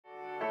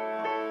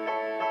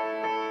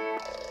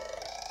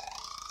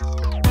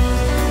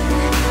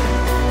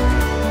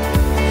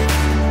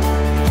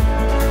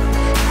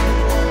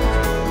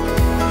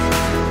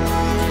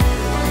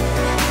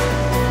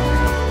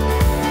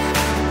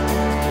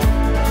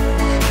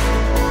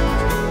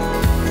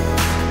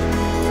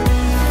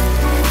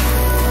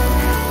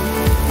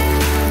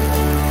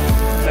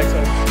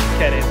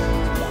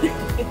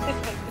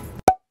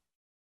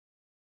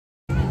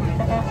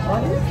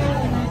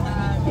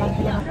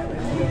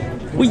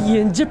We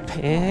in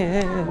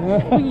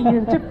Japan. We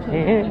in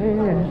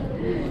Japan.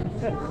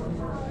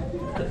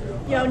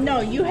 Yo,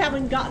 no, you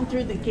haven't gotten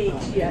through the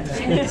gates yet.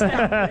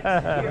 Stop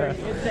it.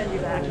 Here, send you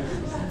back.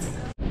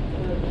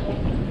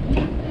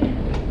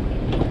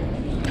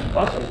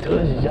 Welcome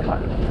to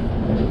Japan.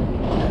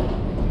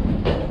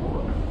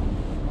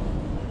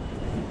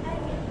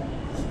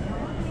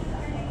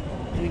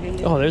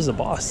 Oh, there's the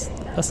boss.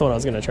 That's the one I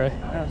was gonna try.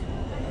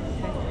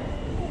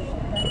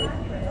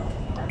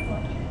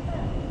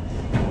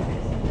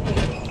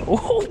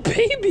 Oh,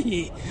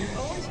 baby!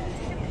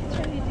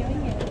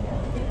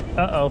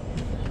 Uh-oh.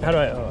 How do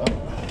I...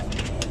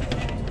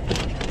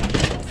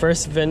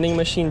 First vending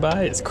machine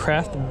buy is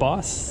Craft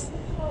Boss.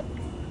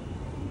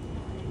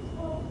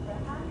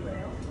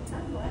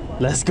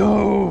 Let's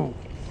go!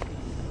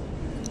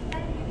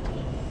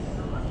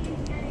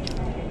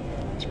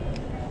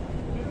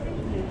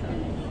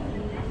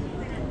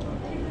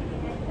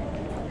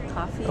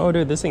 Coffee? Oh,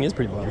 dude, this thing is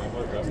pretty bomb.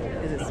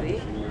 Is it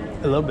sweet?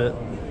 A little bit.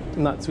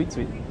 Not sweet.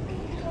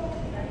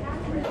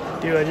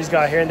 Dude, I just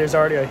got here and there's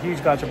already a huge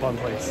gachapon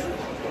place.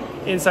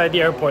 Inside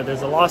the airport,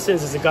 there's a Lawson's,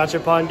 there's a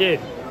gachapon.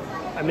 Dude,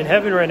 I'm in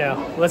heaven right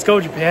now. Let's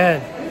go,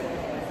 Japan.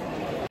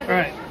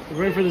 Alright, we're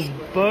ready for this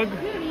bug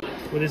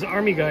with this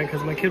army guy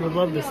because my kid would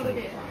love this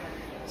thing.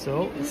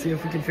 So, let's see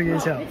if we can figure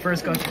this out.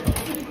 First gachapon.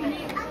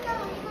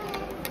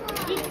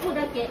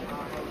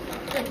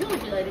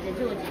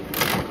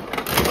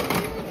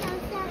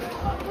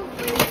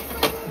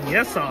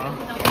 Yes, sir.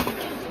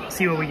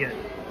 See what we get.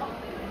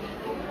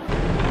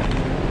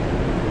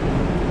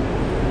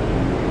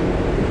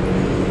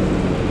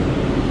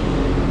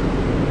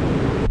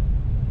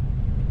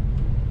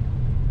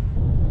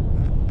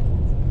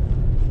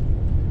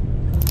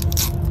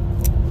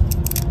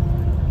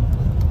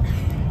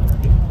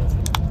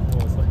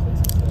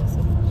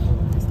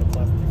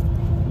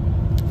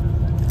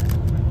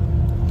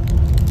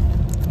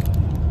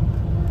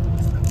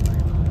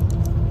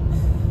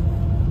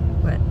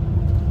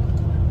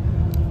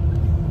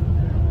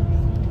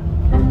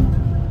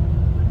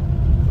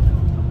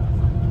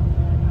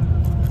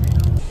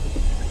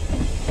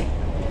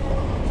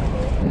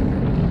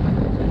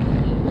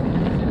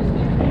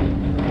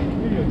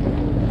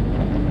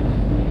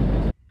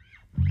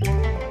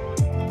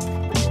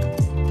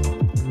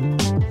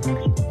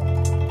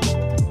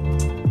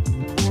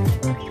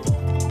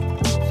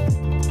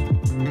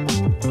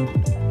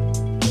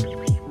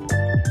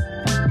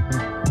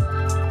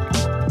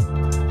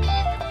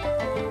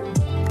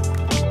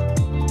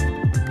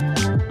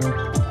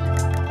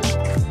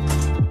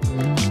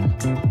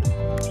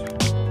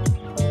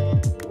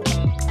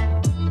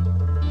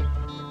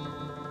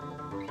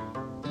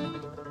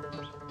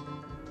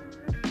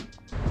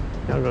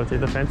 I'll go through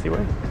the fancy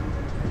way.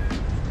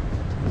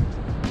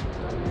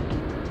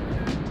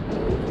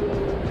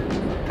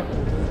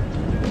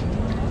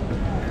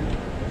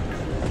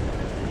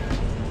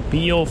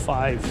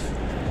 B05.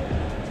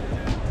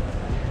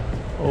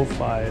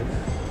 05.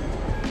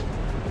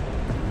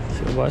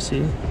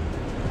 Shobashi.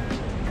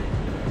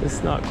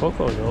 It's not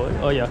Coco though.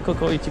 Oh yeah,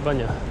 Coco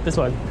Ichibanya. This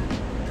one.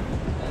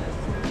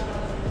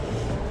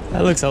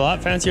 That looks a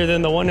lot fancier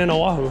than the one in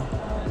Oahu.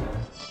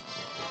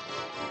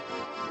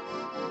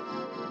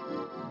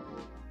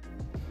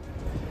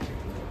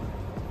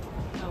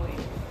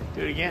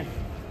 Do it again.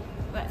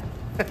 What?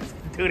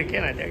 Do it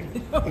again, I dare you.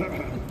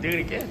 Do it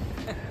again.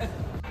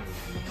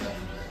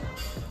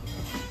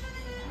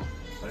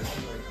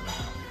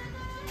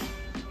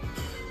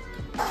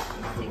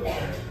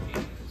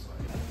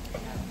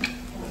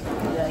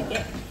 You like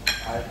it?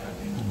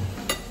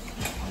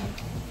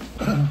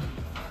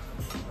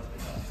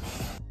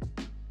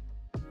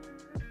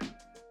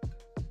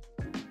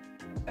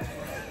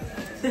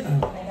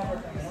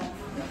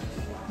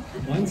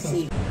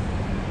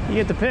 You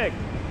get to pick.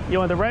 You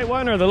want the right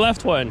one or the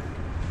left one?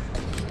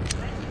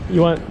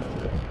 You want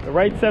the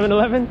right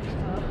 7-Eleven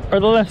or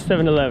the left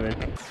 7-Eleven?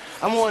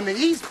 I'm on the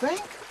East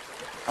Bank.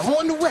 I'm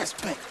on the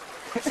West Bank.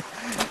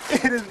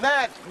 It is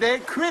not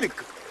that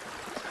critical.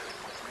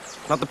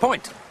 Not the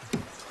point.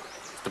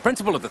 The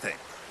principle of the thing.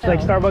 It's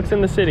like Starbucks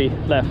in the city.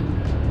 Left.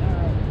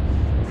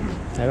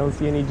 I don't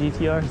see any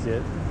GTRs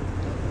yet.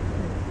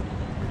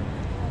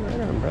 Right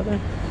on, brother.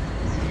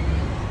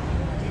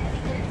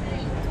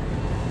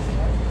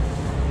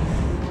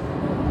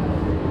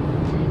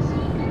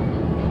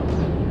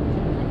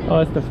 Oh,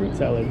 it's the fruit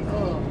salad.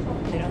 Oh,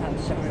 they don't have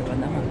a strawberry one,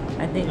 that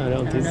one. I think. I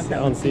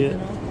don't see it.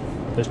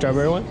 The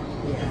strawberry one?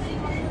 Yeah.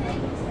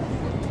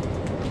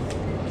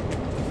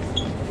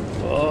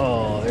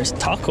 Oh, there's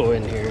taco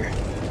in here.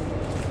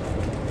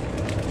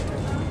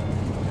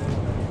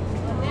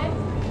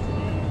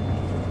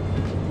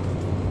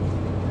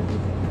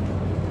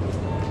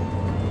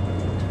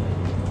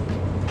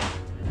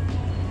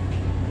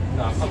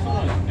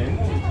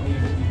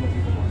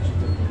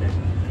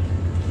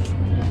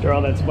 After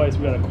all that spice,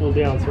 we gotta cool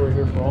down, so we're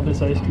here for all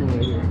this ice cream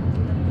right here.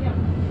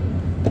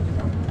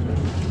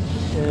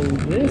 And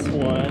this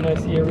one, I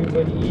see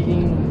everybody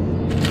eating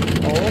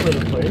all over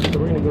the place, so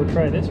we're gonna go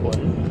try this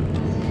one.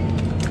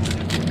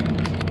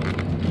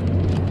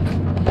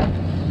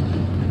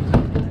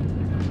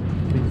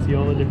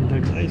 couple of different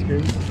types of ice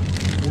cream.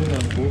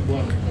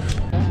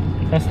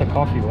 That's the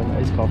coffee one,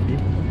 iced coffee.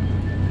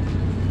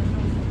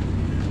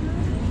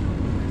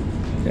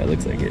 Yeah, it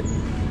looks like it.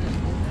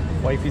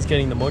 Wifey's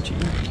getting the mochi.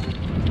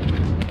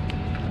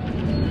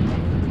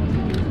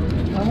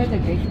 I heard the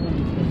grape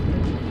one.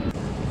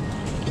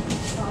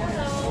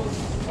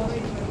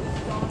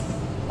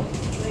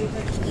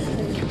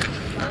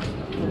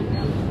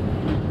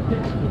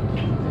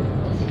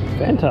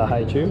 Fanta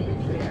Haichu.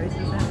 Are we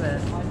supposed to have a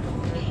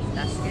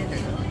basket or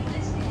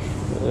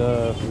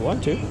If you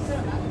want to.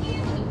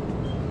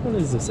 What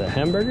is this, a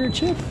hamburger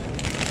chip?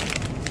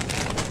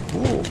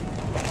 Ooh.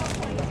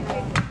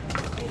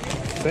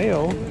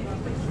 Fail.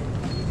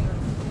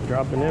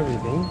 Dropping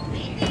everything.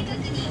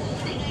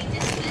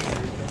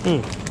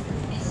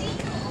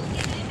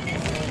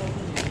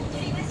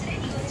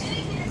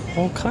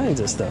 All kinds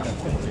of stuff.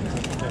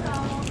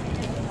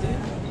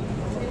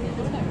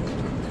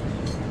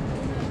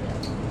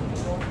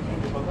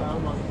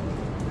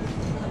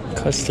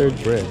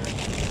 Custard bread.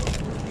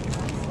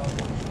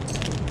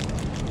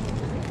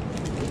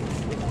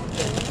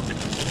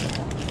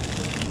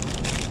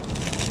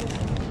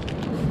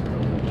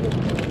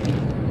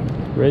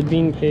 Red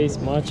bean paste,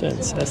 matcha,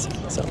 and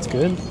sesame. Sounds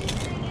good.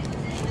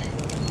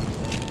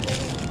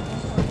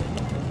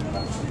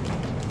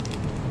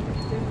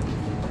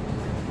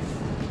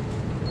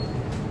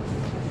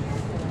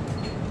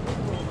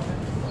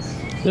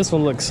 This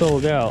one looks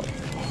sold out,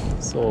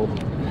 so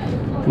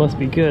must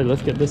be good.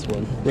 Let's get this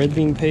one. Red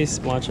bean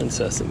paste, matcha, and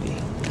sesame.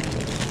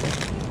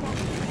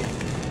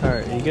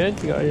 Alright, you good?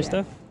 You got all your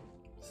stuff?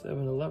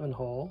 7-Eleven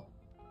haul.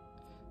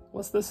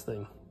 What's this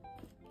thing?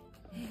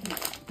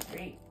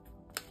 grape?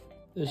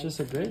 It's just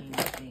a grape?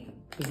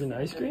 Is it an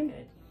ice cream?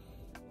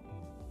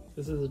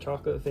 This is a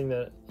chocolate thing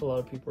that a lot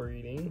of people are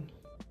eating.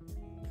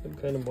 Some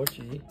kind of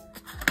mochi.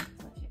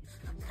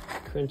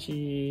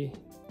 Crunchy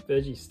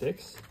veggie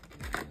sticks.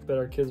 Bet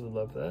our kids would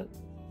love that.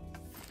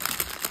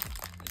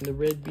 And the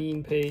red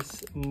bean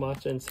paste,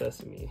 matcha, and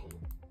sesame.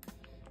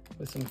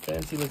 With some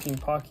fancy looking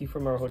Pocky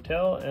from our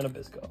hotel and a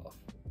Biscoff.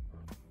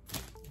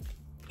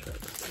 Try this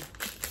thing.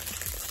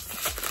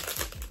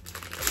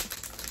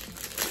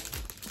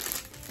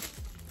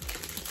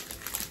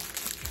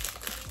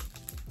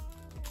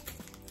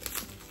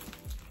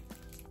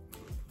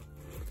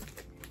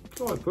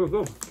 Oh, it's pretty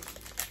good.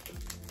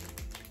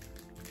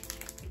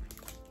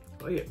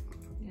 I like it.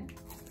 Yeah.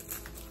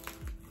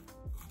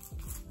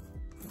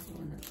 That's the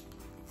one that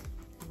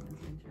someone's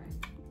been trying.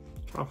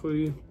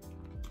 Chocolatey,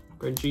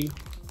 crunchy,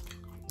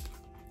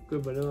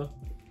 good vanilla.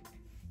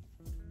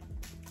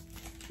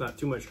 Not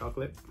too much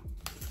chocolate.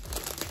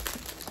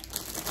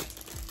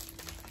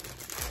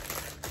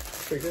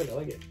 Pretty good, I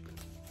like it.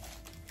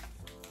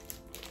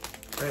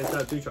 And it's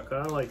not too chocolate.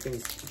 I don't like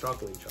things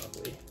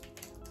chocolatey.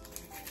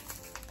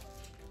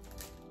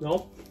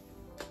 No?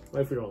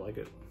 What if you don't like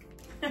it?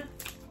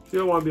 You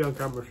don't want to be on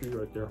camera, she's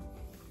right there.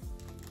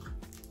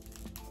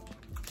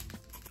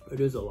 It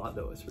is a lot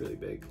though, it's really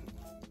big.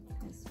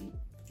 Kind of sweet.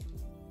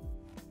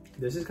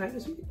 This is kind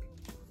of sweet.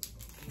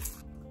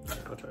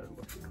 Alright, I'll try it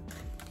more.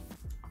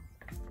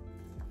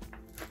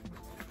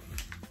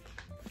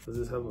 Does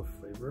this have a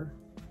flavor?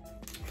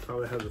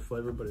 Probably has a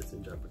flavor, but it's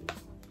in Japanese.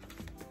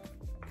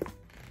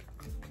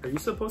 Are you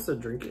supposed to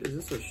drink it? Is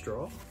this a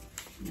straw?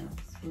 No,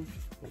 spoon.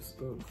 A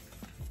spoon.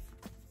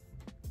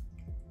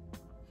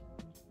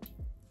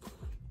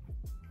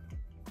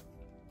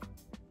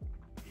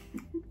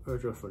 Or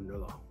just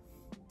vanilla.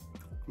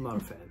 I'm not a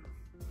fan.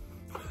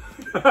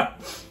 I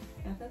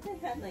thought they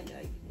had like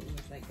it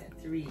was like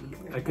a 3.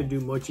 I could do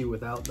mochi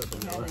without the It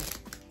had vanilla. like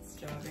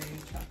strawberry,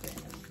 chocolate,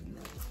 and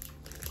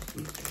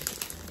milk.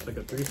 Like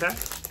a 3-pack?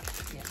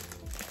 Yeah.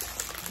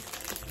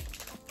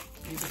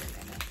 You did it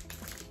right now.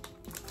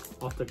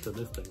 I'll stick to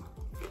this thing.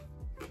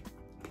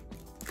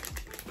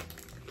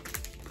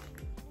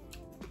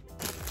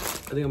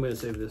 I think I'm gonna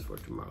save this for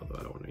tomorrow though.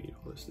 I don't want to eat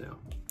all this now.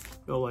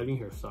 No, lighting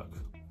here sucks.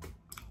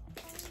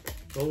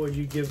 What would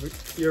you give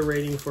your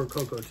rating for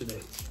Coco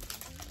today?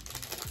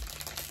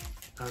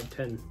 Out of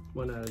 10.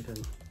 1 out of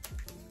 10.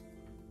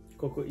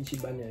 Coco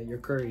Ichibanya, your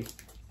curry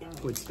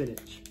with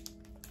spinach.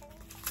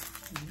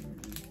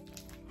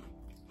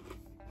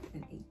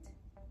 An 8.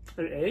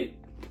 An 8?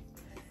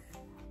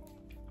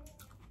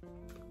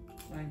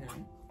 Why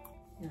 9?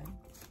 9.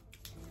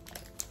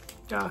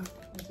 Yeah.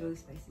 It's really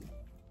spicy.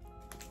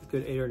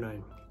 Good 8 or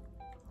 9.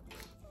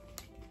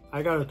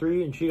 I got a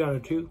 3 and she got a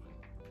 2.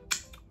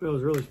 It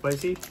was really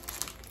spicy.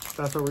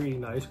 That's why we're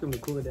eating the ice cream to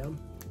cool it down.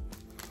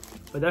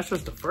 But that's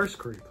just the first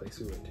curry place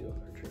we went to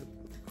on our trip.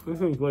 This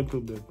thing's way too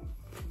big.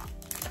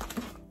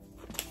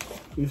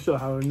 You still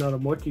have another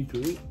mochi to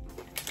eat.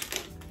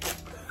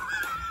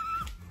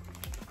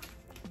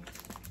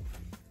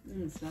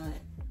 Smell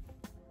it.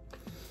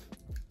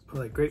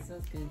 Like grape.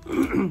 Smells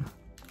good.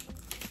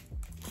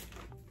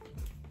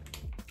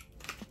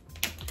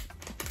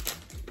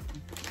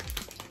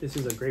 This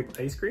is a grape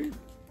ice cream?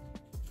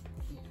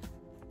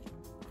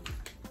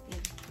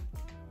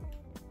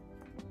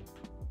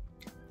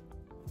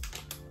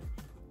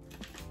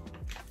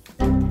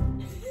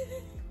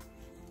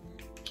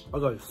 I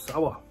got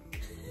sour.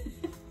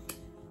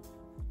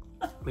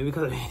 Maybe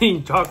because I'm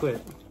eating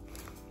chocolate.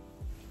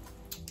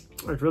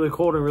 It's really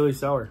cold and really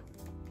sour.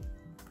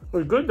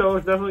 It's good though.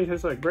 It definitely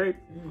tastes like grape.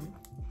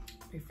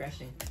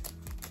 Refreshing.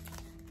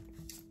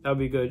 That would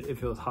be good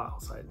if it was hot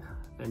outside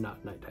and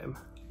not nighttime.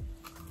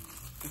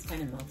 It's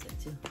kind of melted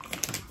too.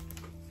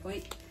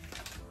 Wait.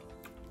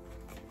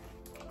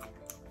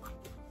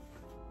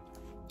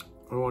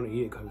 I don't want to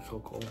eat it because it's so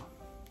cold.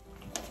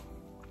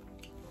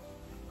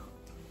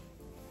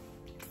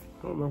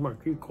 I don't make my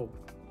teeth cold.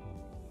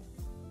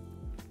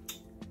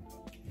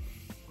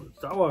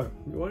 It's sour.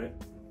 You want it?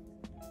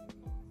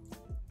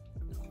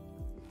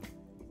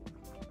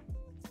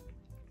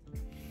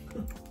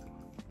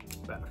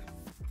 Bad.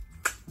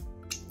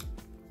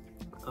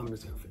 I'm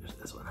just gonna finish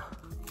this one.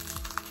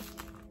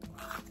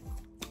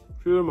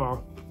 See you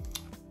tomorrow.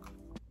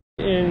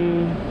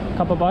 In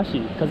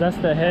Kapabashi, because that's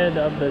the head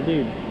of the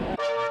dude.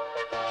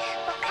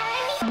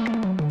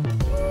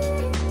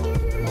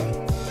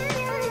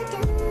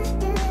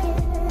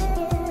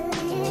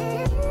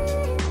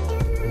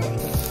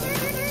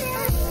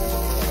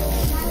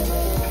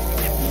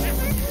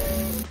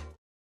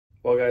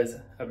 Well guys,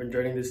 I've been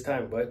dreading this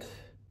time, but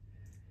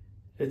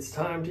it's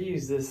time to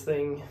use this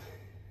thing.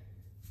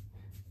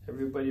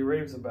 Everybody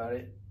raves about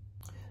it,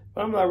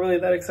 but I'm not really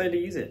that excited to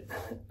use it.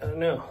 I don't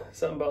know,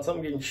 something about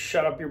something getting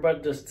shot up your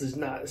butt just does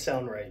not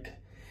sound right.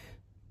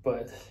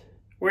 But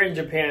we're in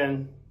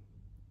Japan,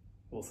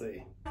 we'll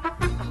see.